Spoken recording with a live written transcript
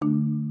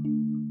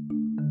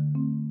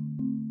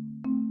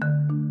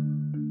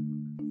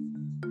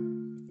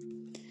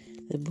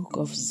The book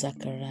of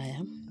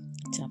Zechariah,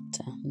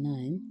 chapter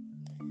 9,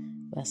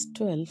 verse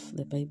 12,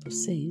 the Bible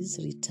says,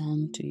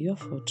 "Return to your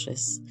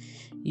fortress,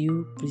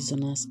 you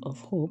prisoners of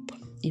hope.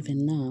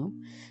 Even now,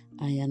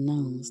 I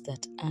announce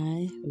that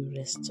I will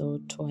restore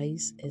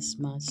twice as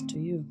much to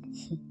you."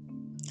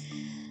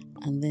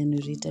 And then we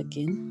read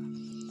again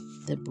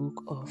the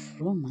book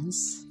of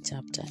Romans,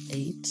 chapter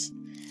 8,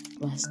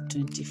 verse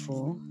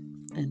 24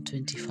 and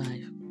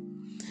 25.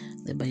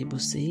 The Bible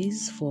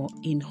says, "For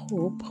in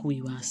hope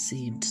we were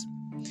saved.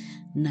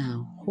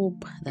 Now,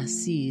 hope that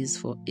sees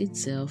for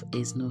itself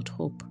is not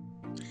hope.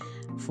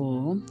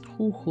 For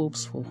who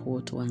hopes for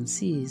what one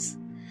sees?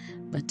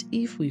 But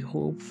if we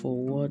hope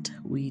for what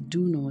we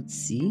do not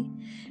see,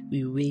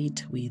 we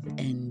wait with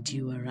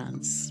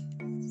endurance."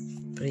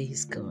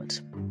 Praise God.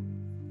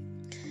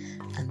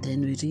 And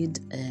then we read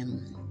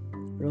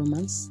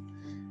Romans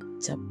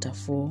chapter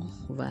 4,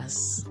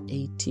 verse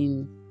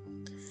 18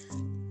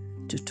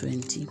 to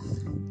 20.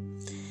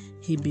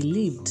 "He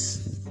believed,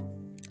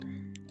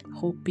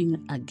 hoping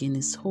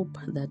against hope,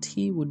 that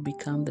he would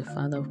become the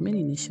father of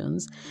many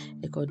nations,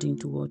 according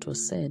to what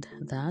was said,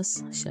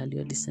 'Thus shall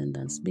your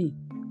descendants be.'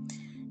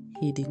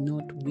 He did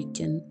not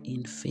weaken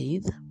in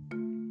faith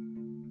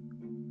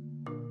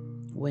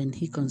when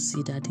he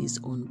considered his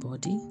own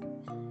body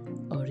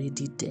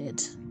already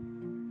dead,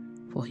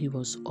 for he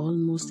was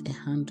almost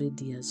 100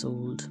 years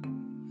old,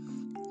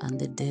 and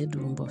the dead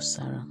womb of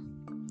Sarah.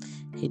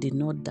 He did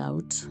not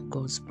doubt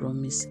God's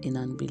promise in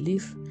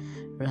unbelief.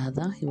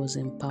 Rather, he was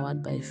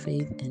empowered by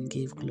faith and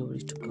gave glory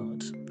to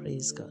God."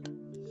 Praise God.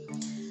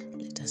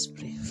 Let us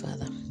pray.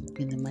 Father,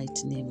 in the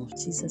mighty name of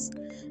Jesus,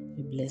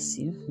 we bless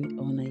you, we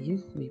honor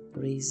you, we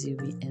praise you,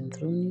 we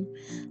enthrone you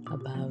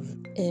above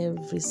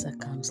every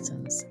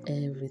circumstance,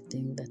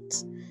 everything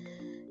that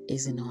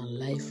is in our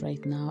life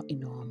right now,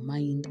 in our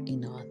mind,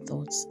 in our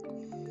thoughts,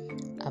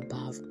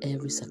 above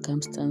every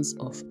circumstance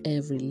of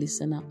every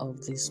listener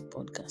of this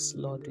podcast.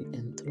 Lord, we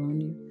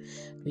enthrone you,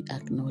 we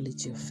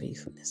acknowledge your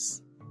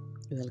faithfulness.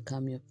 We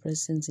welcome your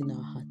presence in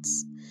our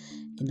hearts,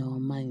 in our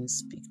minds.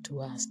 Speak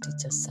to us,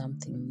 teach us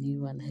something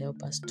new, and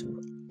help us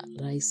to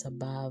rise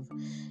above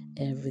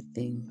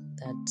everything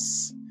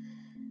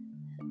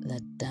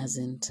that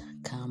doesn't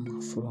come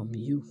from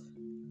you.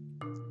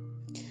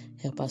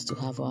 Help us to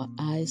have our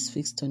eyes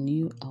fixed on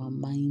you, our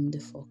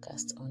mind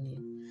focused on you.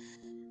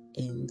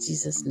 In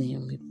Jesus'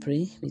 name we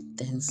pray with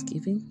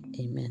thanksgiving.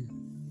 Amen.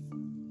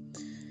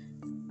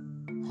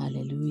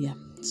 Hallelujah.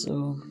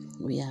 So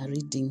we are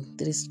reading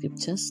 3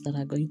 scriptures that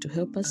are going to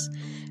help us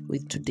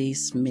with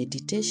today's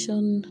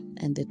meditation,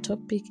 and the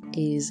topic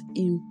is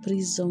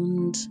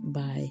imprisoned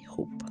by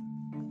hope.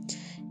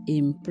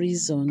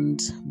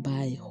 Imprisoned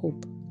by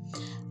hope.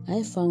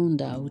 I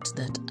found out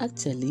that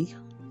actually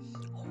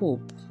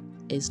hope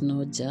is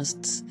not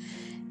just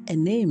a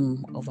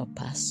name of a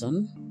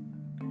person,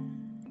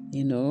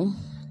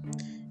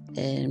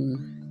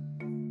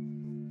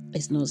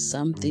 it's not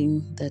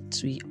something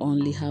that we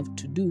only have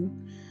to do,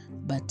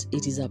 but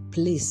it is a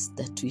place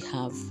that we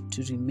have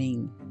to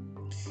remain.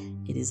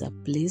 It is a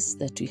place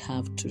that we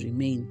have to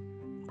remain.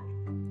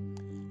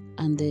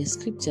 And the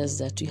scriptures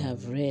that we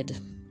have read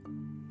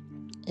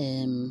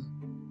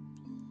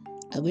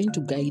are going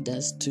to guide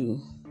us to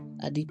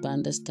a deeper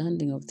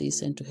understanding of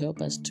this, and to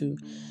help us to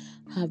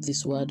have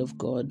this word of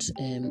God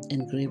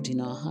engraved in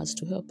our hearts,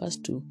 to help us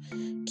to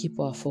keep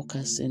our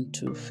focus and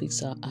to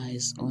fix our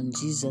eyes on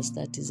Jesus.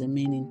 That is the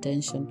main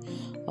intention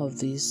of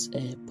this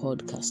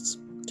podcast,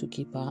 to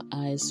keep our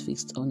eyes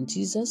fixed on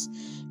Jesus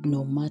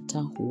no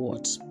matter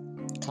what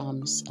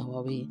comes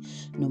our way,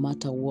 no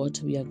matter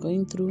what we are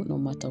going through, no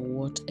matter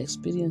what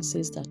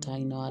experiences that are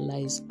in our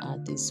lives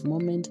at this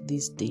moment,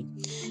 this day.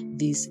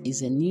 This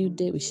is a new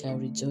day. We shall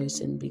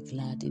rejoice and be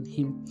glad in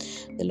him.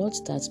 The Lord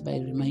starts by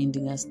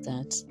reminding us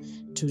that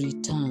to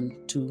return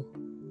to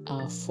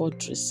our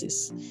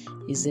fortresses.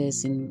 He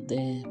says in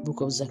the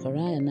book of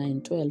Zechariah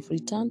 9:12,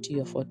 "Return to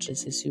your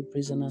fortresses, you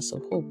prisoners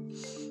of hope.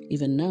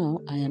 Even now,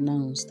 I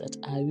announce that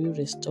I will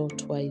restore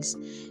twice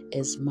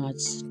as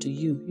much to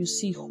you." You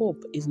see,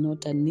 hope is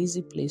not an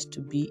easy place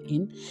to be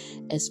in,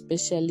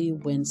 especially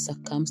when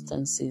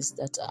circumstances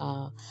that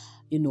are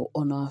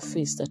on our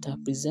face, that are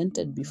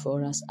presented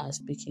before us, are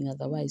speaking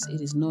otherwise.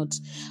 It is not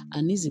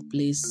an easy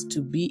place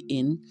to be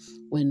in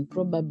when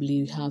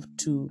probably we have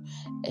to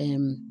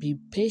be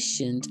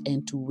patient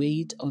and to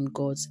wait on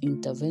God's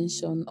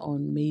intervention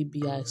on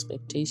maybe our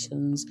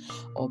expectations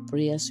or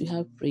prayers we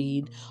have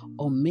prayed,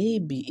 or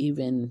maybe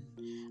even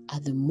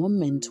at the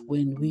moment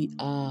when we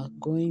are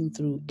going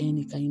through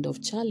any kind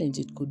of challenge.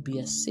 It could be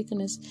a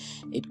sickness,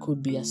 it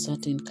could be a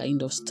certain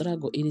kind of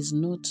struggle. It is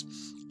not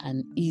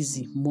an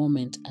easy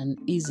moment, an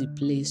easy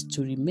place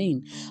to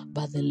remain.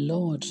 But the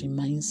Lord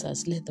reminds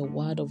us, let the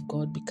word of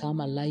God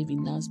become alive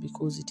in us,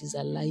 because it is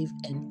alive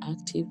and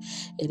active.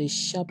 It is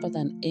sharper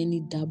than any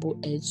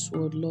double-edged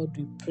sword. Lord,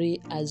 we pray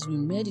as we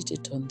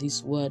meditate on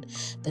this word,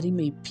 that it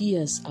may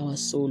pierce our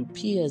soul,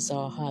 pierce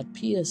our heart,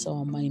 pierce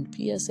our mind,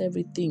 pierce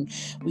everything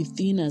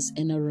within us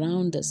and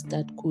around us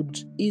that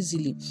could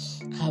easily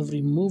have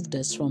removed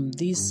us from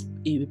this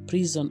a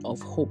prison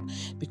of hope,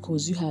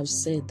 because you have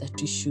said that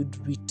we should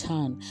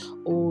return.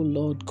 Oh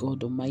Lord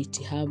God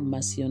Almighty, have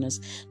mercy on us.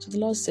 So the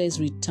Lord says,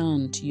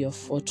 return to your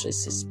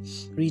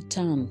fortresses.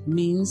 Return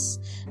means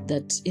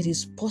that it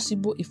is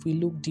possible, if we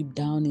look deep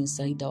down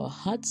inside our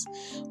hearts,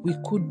 we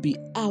could be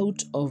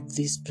out of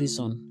this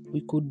prison.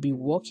 We could be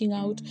walking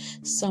out.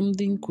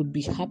 Something could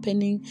be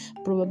happening,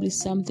 probably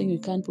something you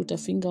can't put a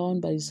finger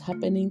on, but it's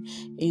happening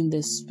in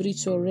the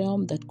spiritual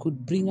realm that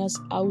could bring us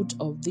out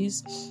of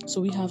this. So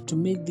we have to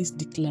make this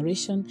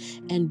declaration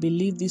and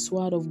believe this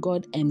word of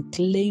God and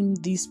claim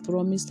this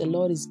promise the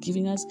Lord is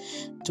giving us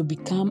to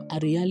become a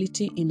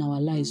reality in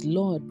our lives.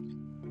 Lord,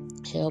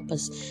 help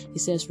us. He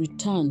says,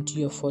 return to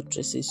your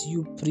fortresses,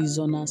 you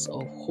prisoners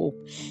of hope.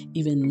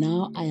 Even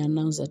now I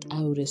announce that I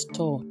will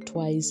restore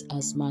twice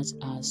as much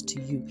as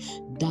to you,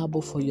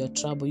 double for your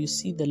trouble. You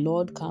see, the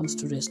Lord comes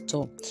to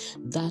restore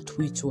that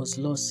which was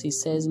lost. He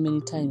says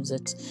many times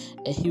that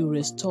he will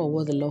restore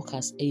what the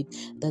locust ate,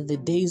 that the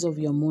days of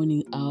your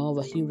mourning are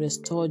over. He will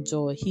restore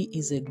joy. He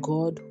is a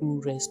God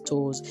who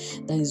restores.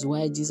 That is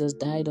why Jesus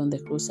died on the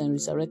cross and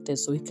resurrected,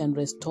 so he can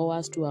restore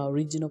us to our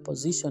original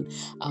position,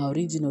 our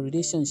original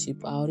relationship,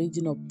 our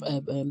original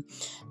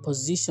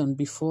position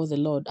before the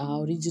Lord,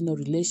 our original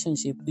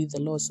relationship with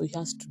the Lord. So he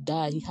has to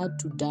die. He had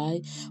to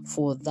die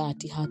for that.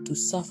 He had to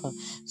suffer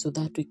so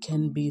that we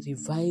can be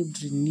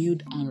revived,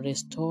 renewed, and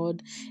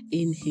restored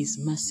in his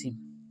mercy.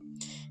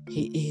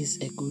 He is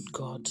a good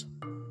God.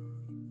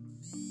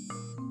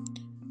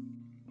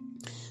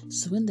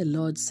 So when the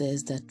Lord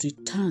says that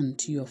return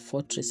to your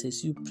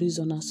fortresses, you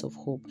prisoners of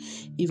hope,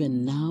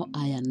 even now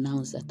I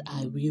announce that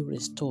I will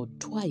restore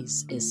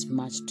twice as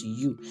much to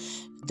you.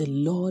 The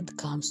Lord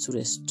comes to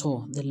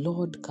restore. The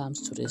Lord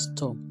comes to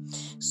restore.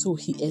 So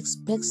he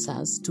expects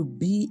us to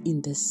be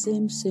in the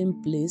same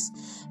place,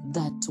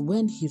 that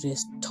when he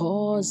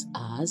restores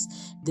us,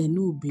 then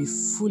we'll be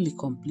fully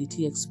complete.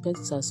 He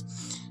expects us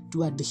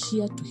to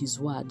adhere to his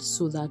word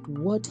so that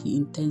what he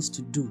intends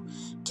to do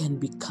can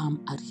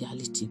become a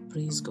reality.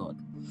 Praise God.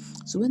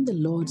 So when the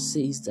Lord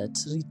says that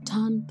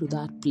return to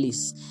that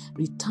place,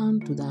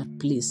 return to that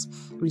place,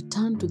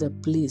 return to the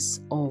place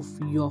of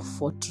your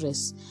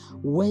fortress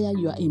where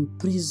you are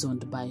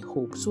imprisoned by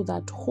hope, so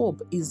that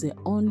hope is the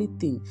only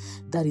thing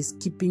that is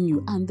keeping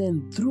you. And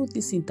then through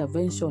this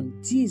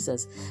intervention,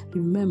 Jesus,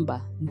 remember,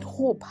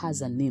 hope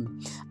has a name,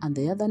 and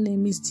the other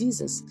name is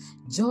Jesus.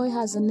 Joy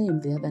has a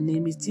name, the other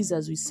name is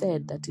Jesus. We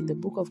said that in the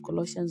book of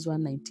Colossians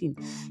 1:19,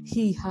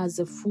 he has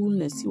a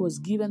fullness. He was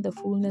given the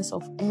fullness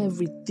of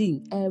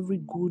everything,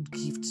 every good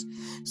gift.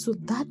 So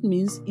that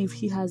means if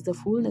he has the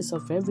fullness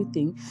of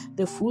everything,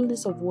 the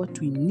fullness of what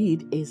we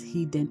need is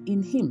hidden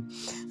in him.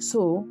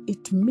 So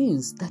it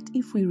means that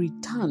if we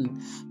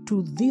return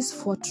to this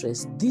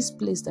fortress, this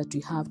place that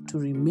we have to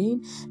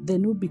remain,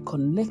 then we'll be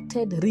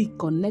connected,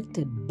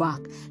 reconnected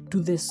back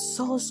to the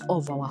source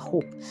of our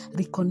hope,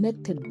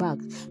 reconnected back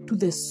to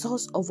the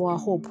source of our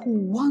hope, who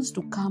wants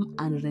to come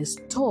and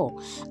restore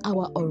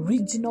our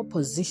original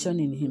position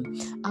in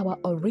him, our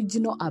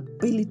original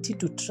ability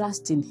to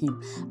trust in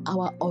him,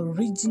 our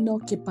original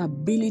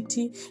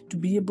capability to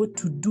be able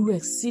to do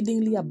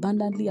exceedingly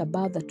abundantly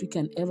above that we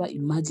can ever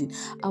imagine,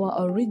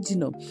 our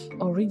original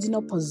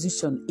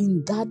position.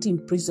 In that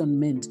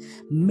imprisonment,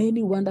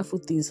 many wonderful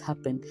things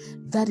happen.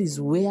 That is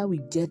where we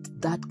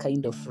get that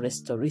kind of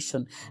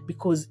restoration,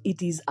 because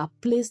it is a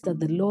place that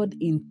the Lord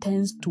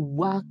intends to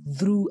work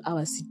through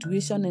our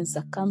situation and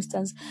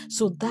circumstance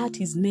so that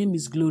his name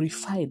is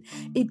glorified.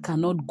 It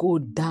cannot go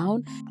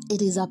down.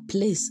 It is a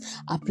place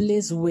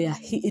where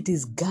it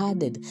is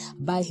guarded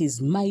by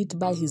his might,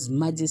 by his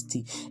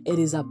majesty. It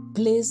is a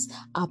place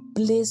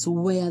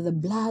where the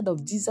blood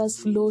of Jesus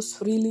flows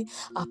freely,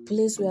 a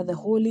place where the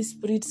Holy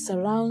Spirit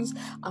surrounds,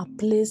 a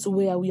place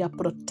where we are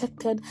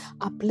protected,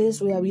 a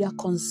place where we are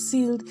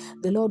concealed.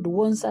 The Lord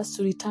wants us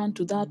to return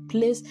to that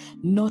place,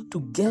 not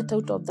to get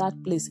out of that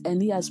place,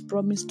 and he has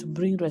promised to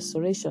bring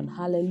restoration.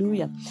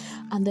 Hallelujah.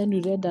 And then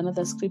we read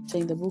another scripture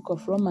in the book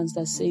of Romans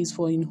that says,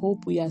 for in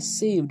hope we are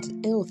saved.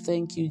 Oh,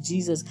 thank you,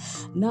 Jesus.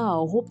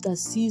 Now, hope that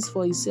sees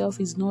for itself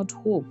is not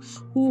hope.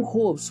 Who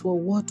hopes for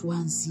what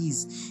one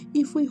sees?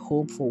 If we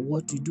hope for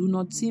what we do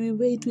not see, we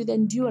wait with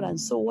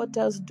endurance. So what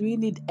else do we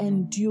need?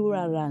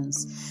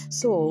 Endurance.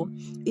 So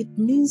it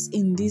means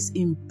in this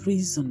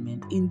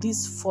imprisonment, in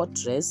this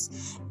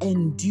fortress,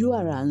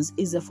 endurance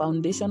is a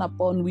foundation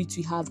upon which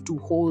we have to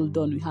hold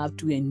on. We have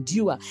to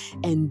endure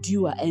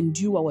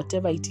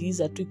whatever it is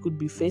that we could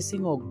be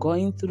facing or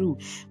going through,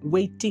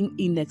 waiting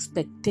in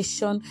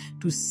expectation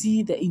to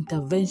see the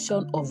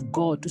intervention of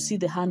God, to see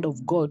the hand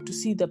of God, to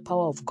see the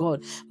power of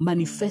God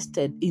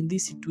manifested in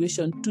this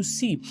situation, to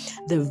see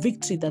the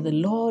victory that the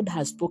Lord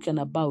has spoken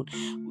about.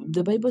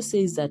 the Bible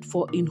says that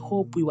for in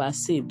hope we were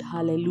saved.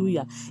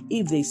 Hallelujah.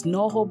 If there is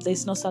no hope, there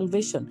is no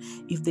salvation.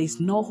 If there is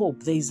no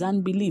hope, there is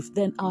unbelief.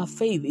 Then our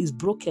faith is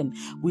broken.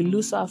 We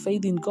lose our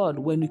faith in God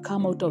when we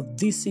come out of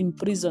this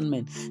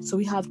imprisonment. So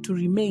we have to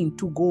remain,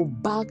 to go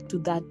back to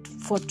that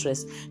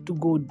fortress, to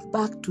go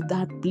back to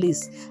that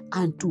place,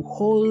 and to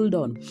hold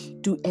on,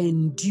 to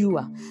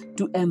endure,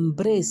 to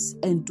embrace,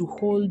 and to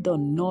hold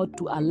on, not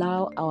to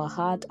allow our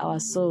heart, our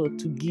soul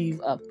to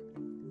give up.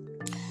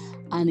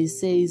 And it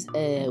says,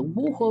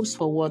 who hopes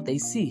for what they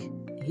see?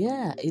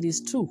 Yeah, it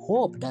is true.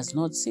 Hope does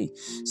not see.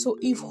 So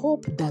if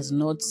hope does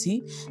not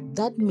see,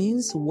 that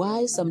means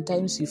why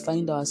sometimes we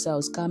find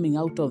ourselves coming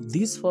out of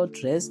this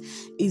fortress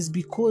is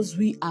because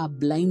we are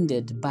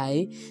blinded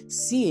by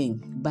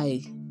seeing.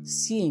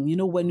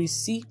 When we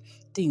see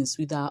things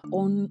with our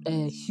own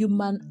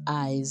human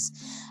eyes,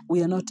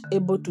 we are not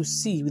able to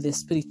see with the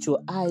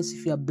spiritual eyes.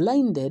 If you are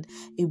blinded,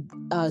 if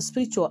our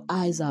spiritual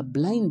eyes are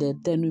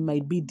blinded, then we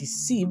might be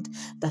deceived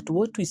that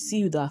what we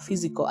see with our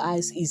physical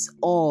eyes is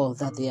all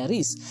that there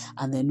is.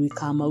 And then we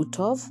come out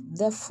of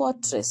the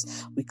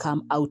fortress. We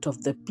come out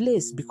of the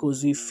place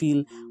because we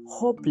feel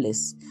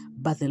hopeless.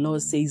 But the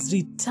Lord says,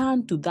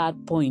 return to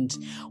that point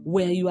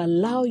where you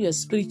allow your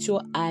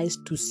spiritual eyes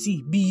to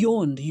see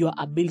beyond your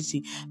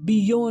ability,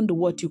 beyond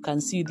what you can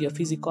see with your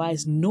physical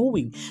eyes,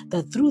 knowing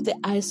that through the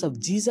eyes of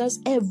Jesus,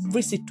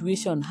 every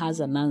situation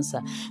has an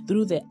answer.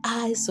 Through the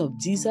eyes of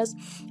Jesus,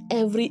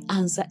 every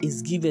answer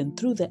is given.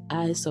 Through the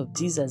eyes of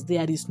Jesus,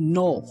 there is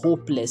no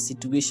hopeless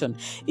situation.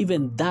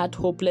 Even that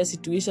hopeless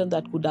situation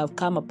that could have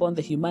come upon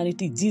the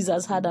humanity,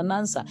 Jesus had an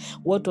answer.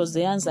 What was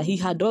the answer? He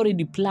had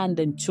already planned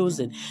and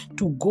chosen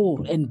to go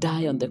and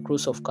die on the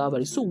cross of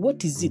Calvary. So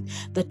what is it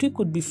that we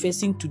could be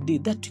facing today,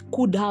 that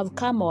could have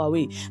come our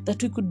way,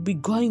 that we could be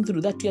going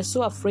through, that we are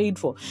so afraid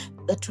for,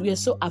 that we are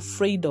so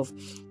afraid of,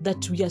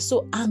 that we are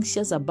so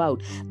anxious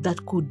about,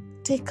 that could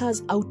take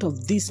us out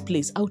of this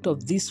place, out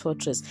of this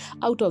fortress,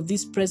 out of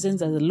this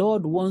presence that the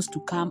Lord wants to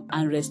come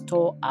and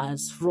restore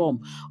us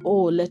from?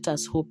 Oh, let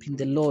us hope in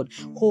the Lord.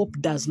 Hope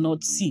does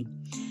not see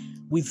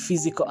with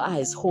physical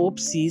eyes. Hope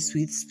sees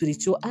with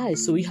spiritual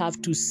eyes. So we have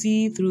to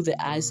see through the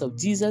eyes of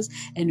Jesus,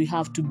 and we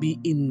have to be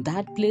in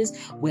that place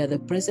where the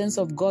presence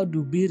of God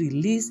will be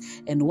released.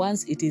 And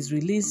once it is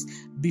released,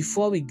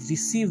 before we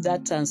receive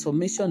that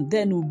transformation,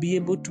 then we'll be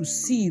able to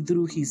see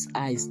through his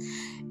eyes.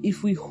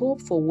 If we hope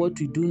for what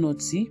we do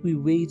not see, we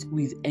wait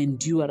with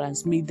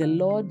endurance. May the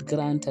Lord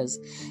grant us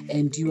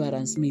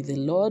endurance. May the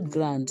Lord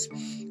grant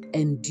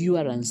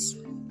endurance.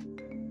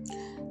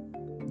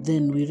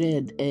 Then we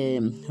read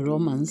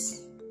Romans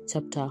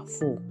chapter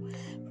 4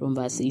 from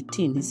verse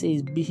 18. He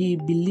says, he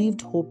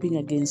believed, hoping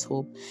against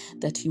hope,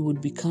 that he would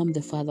become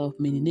the father of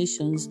many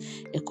nations,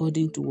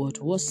 according to what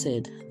was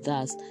said,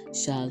 thus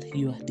shall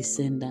your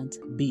descendants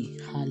be.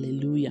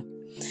 Hallelujah.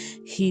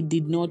 He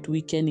did not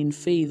weaken in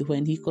faith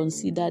when he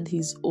considered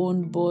his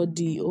own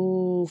body.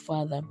 Oh,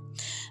 Father.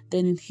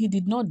 Then he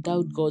did not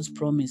doubt God's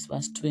promise,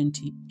 verse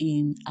 20,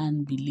 in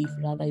unbelief.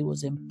 Rather, he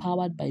was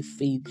empowered by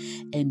faith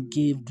and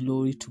gave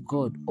glory to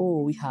God.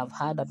 Oh, we have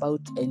heard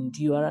about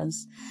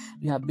endurance.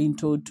 We have been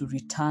told to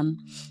return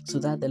so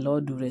that the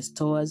Lord will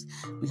restore us.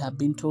 We have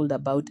been told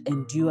about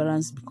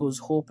endurance because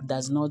hope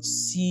does not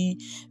see.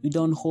 We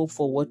don't hope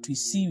for what we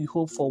see. We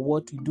hope for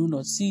what we do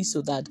not see,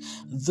 so that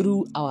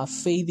through our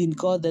faith in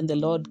God, then the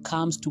Lord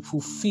comes to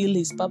fulfill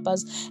his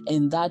purpose,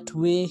 and that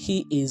way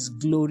he is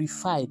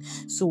glorified.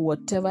 So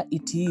whatever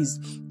it is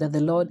that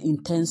the Lord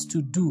intends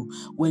to do,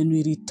 when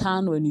we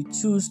return, when we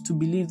choose to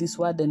believe this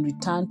word and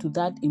return to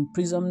that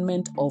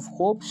imprisonment of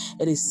hope,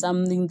 it is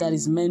something that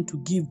is meant to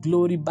give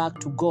glory back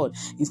to God.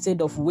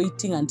 Instead of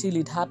waiting until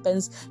it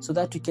happens so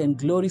that we can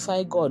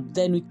glorify God,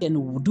 then we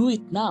can do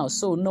it now.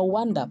 So no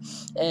wonder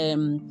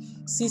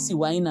Cece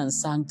Winan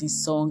sang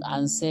this song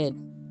and said,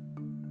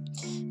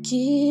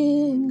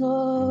 King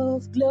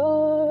of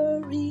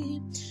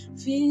glory,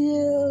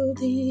 fill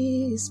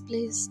this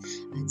place.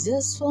 I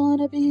just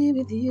wanna be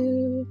with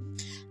you.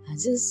 I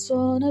just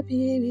wanna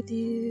be with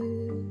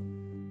you.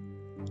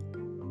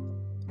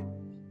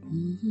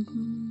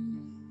 Mm-hmm.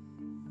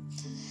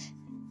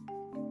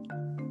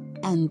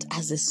 And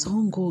as the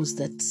song goes,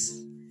 that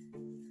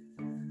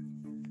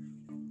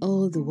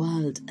all the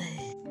world.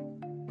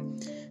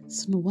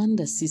 So no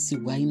wonder Cece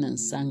Winan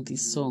sang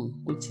this song,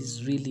 which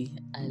is really,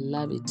 I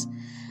love it.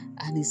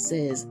 And it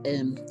says,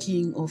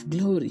 King of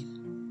glory.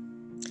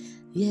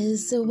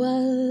 Yes, the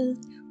world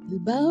will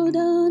bow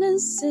down and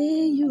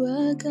say you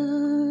are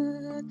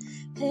God.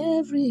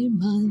 Every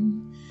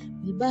man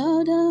will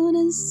bow down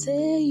and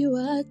say you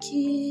are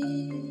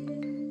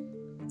King.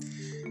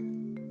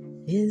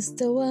 Yes,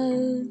 the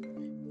world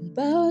will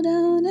bow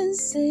down and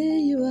say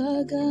you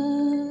are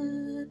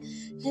God.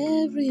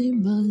 Every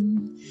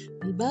man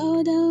will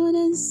bow down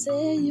and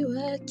say you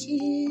are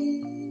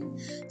King.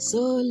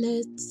 So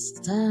let's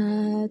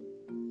start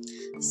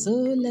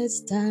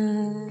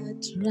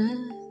right.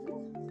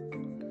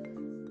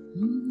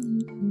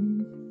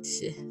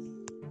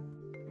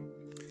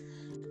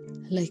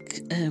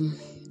 Like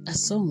a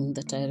song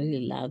that I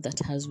really love that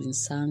has been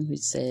sung,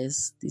 which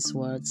says these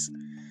words: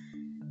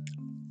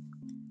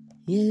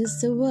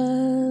 Yes, the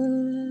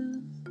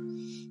world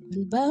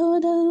will bow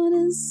down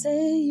and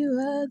say you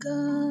are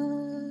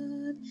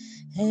God.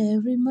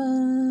 Every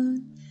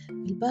man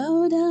will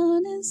bow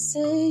down and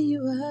say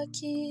you are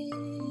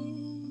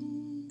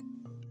King.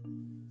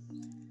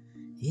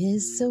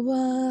 Yes, the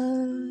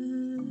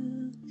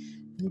world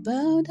will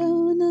bow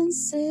down and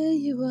say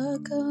you are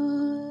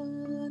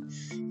God.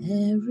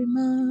 Every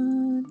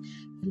man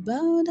will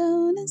bow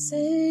down and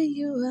say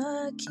you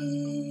are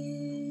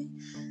King.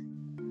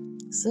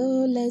 So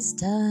let's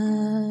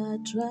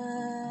start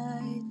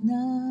right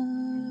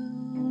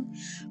now.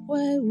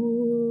 Why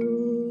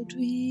would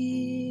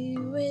we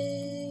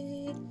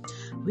wait?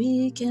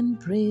 We can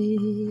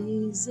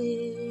praise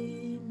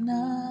Him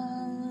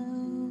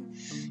now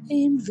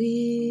in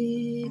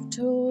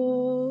victory.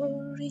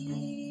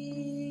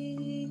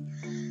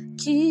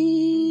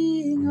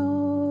 King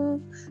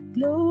of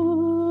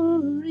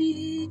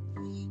glory,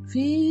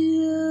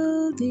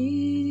 fill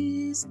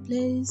this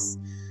place.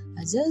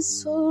 I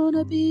just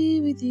wanna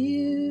be with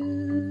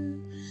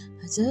you.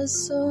 I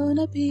just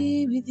wanna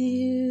be with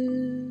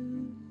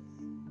you.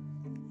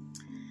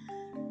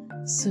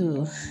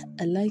 So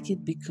I like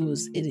it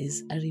because it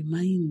is a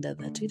reminder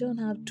that we don't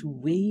have to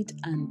wait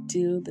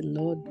until the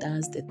Lord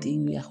does the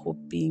thing we are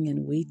hoping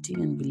and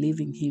waiting and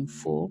believing Him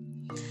for,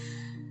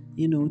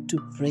 to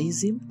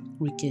praise Him.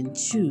 We can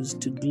choose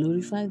to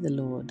glorify the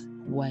Lord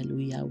while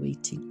we are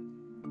waiting.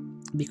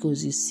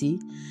 Because you see,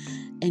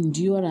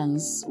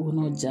 endurance will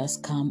not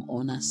just come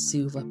on a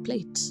silver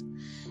plate.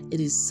 It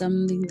is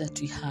something that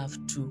we have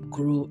to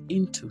grow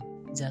into,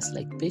 just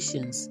like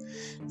patience,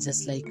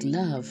 just like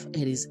love.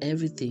 It is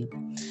everything.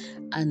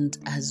 And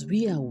as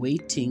we are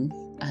waiting,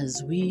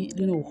 as we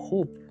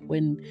hope,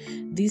 when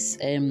this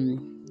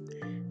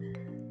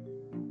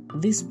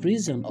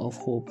prison of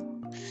hope,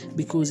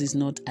 because it's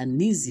not an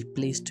easy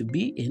place to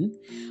be in,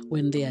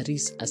 when there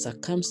is a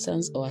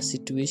circumstance or a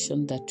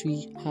situation that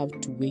we have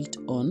to wait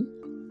on,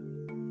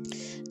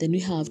 then we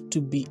have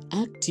to be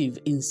active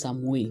in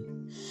some way,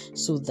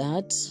 so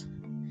that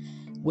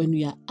when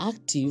we are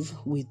active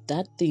with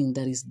that thing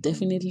that is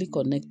definitely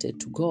connected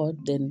to God,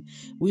 then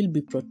we'll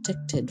be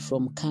protected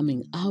from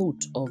coming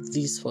out of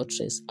this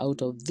fortress,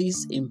 out of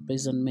this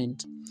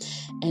imprisonment.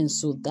 And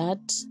so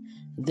that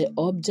the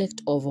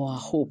object of our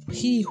hope,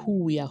 He who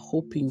we are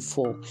hoping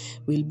for,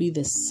 will be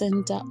the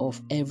center of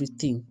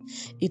everything.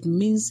 It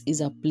means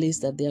it's a place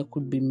that there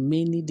could be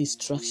many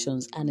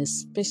distractions, and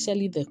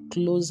especially the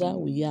closer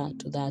we are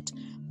to that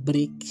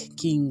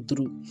breaking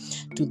through,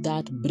 to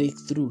that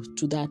breakthrough,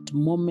 to that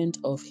moment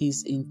of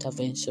His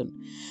intervention.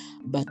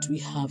 But we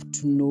have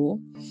to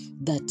know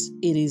that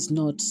it is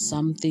not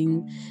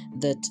something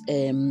that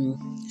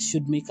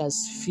should make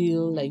us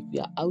feel like we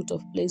are out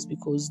of place,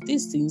 because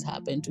these things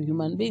happen to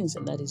human beings,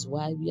 and that is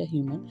why we are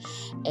human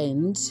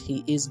and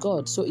He is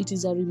God. So it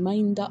is a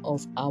reminder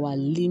of our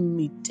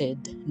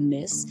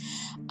limitedness,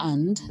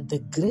 and the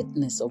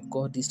greatness of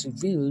God is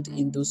revealed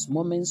in those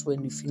moments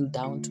when we feel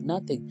down to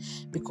nothing,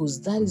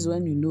 because that is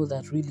when we know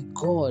that really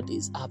God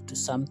is up to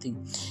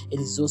something. It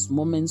is those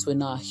moments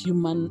when our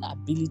human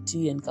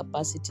ability and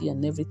capacity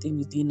and everything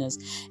within us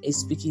is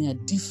speaking a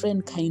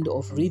different kind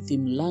of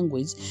rhythm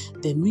language.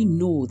 Then we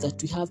know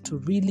that we have to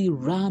really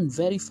run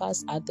very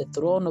fast at the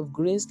throne of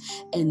grace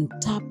and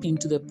tap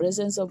into the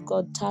presence of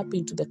God, tap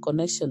into the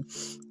connection,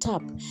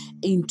 tap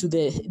into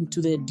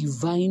the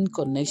divine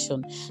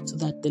connection, so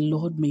that the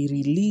Lord may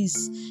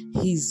release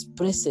His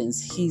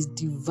presence, His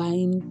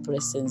divine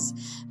presence,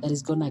 that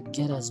is gonna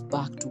get us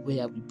back to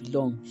where we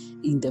belong,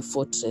 in the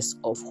fortress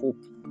of hope.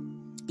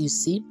 You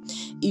see,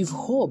 if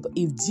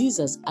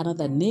Jesus,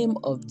 another name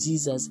of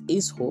Jesus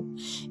is hope,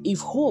 if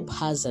hope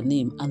has a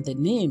name and the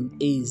name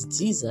is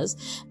Jesus,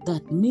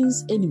 that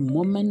means any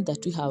moment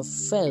that we have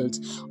felt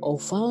or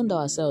found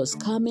ourselves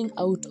coming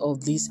out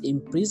of this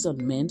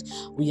imprisonment,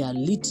 we are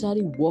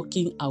literally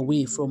walking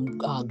away from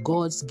our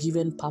God's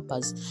given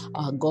purpose,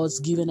 our God's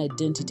given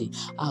identity,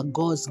 our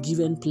God's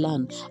given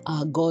plan,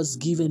 our God's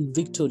given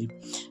victory.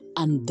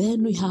 And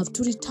then we have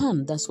to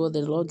return. That's what the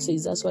Lord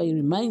says. That's why He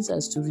reminds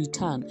us to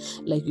return.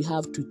 Like you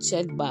have to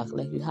check back,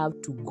 like you have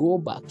to go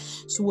back.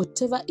 So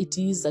whatever it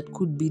is that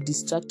could be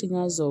distracting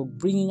us or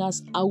bringing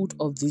us out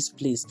of this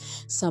place,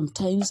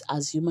 sometimes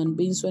as human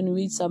beings, when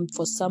we wait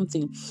for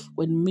something,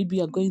 when maybe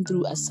you are going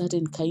through a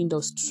certain kind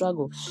of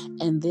struggle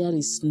and there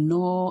is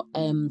no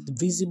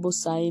visible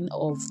sign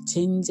of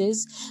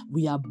changes,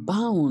 we are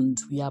bound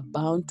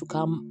to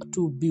come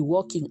to be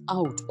walking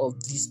out of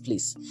this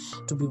place,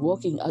 to be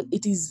walking out.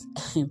 It is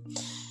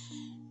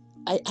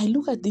I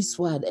look at this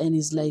word and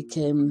it's like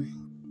an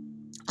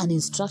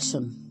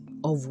instruction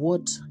of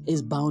what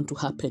is bound to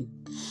happen,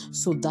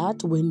 so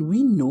that when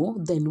we know,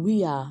 then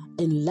we are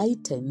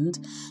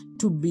enlightened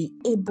to be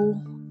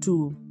able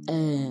to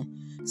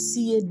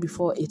see it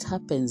before it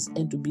happens,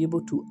 and to be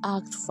able to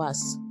act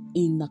fast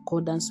in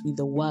accordance with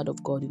the word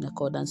of God, in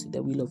accordance with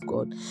the will of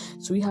God.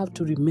 So we have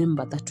to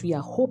remember that we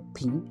are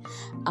hoping.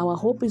 Our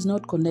hope is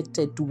not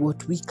connected to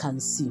what we can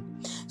see.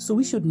 So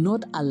we should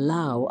not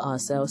allow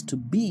ourselves to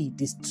be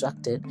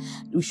distracted.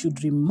 We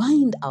should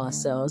remind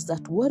ourselves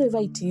that whatever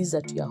it is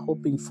that we are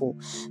hoping for,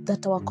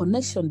 that our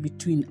connection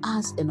between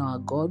us and our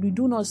God, we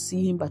do not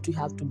see him, but we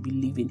have to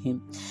believe in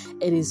him.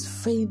 It is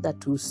faith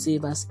that will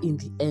save us in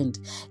the end.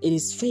 It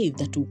is faith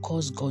that will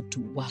cause God to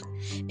work.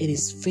 It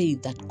is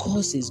faith that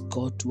causes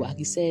God to work.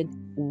 He said,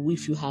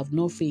 if you have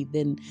no faith,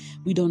 then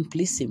we don't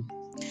please him.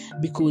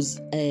 Because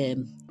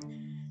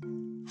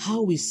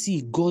how we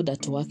see God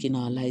at work in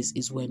our lives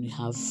is when we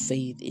have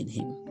faith in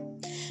him.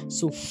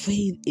 So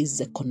faith is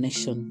the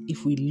connection.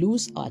 If we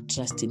lose our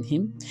trust in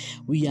him,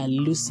 we are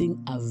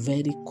losing a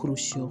very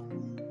crucial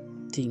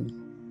thing.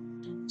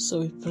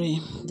 So we pray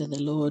that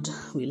the Lord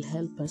will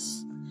help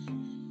us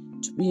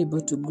to be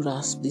able to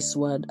grasp this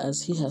word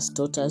as he has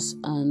taught us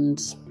and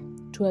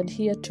to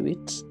adhere to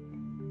it,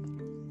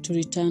 to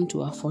return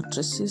to our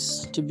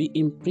fortresses, to be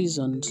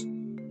imprisoned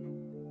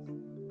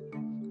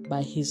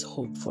by his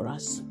hope for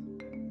us.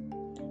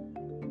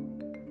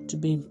 To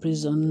be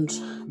imprisoned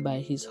by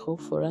his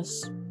hope for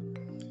us,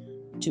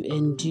 to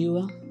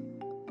endure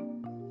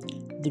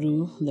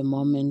through the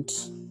moment,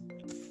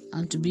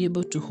 and to be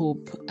able to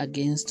hope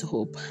against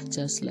hope,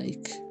 just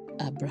like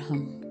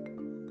Abraham.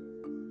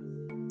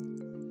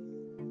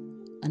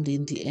 And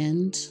in the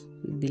end,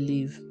 we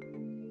believe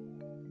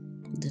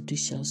that we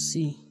shall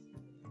see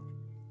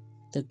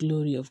the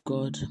glory of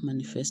God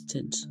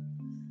manifested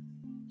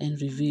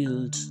and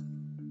revealed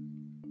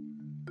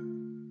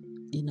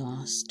in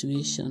our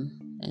situation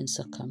and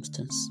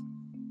circumstance.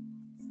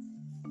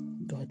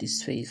 God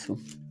is faithful.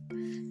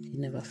 He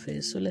never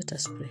fails. So let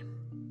us pray.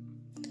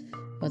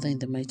 Father, in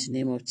the mighty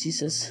name of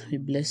Jesus, we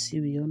bless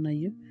you, we honor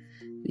you,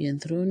 we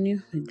enthrone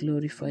you, we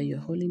glorify your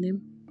holy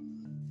name.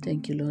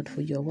 Thank you, Lord,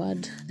 for your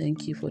word.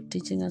 Thank you for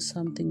teaching us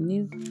something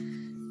new.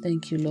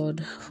 Thank you,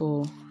 Lord,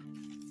 for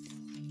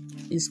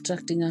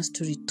instructing us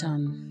to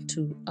return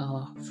to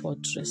our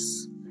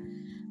fortress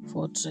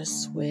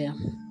where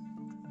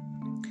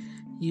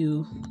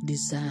you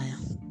desire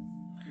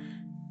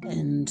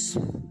and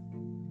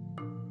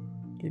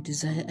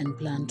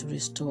plan to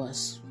restore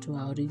us to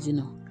our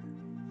original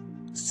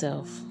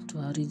self, to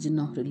our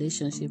original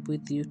relationship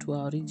with you, to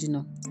our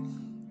original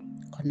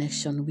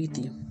connection with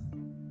you,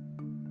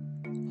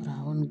 for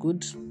our own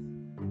good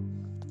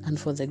and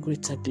for the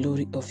greater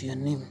glory of your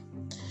name.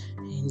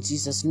 In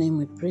Jesus' name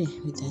we pray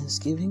with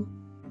thanksgiving.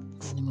 In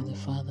the name of the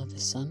Father, the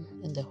Son,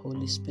 and the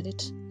Holy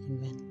Spirit.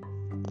 Amen.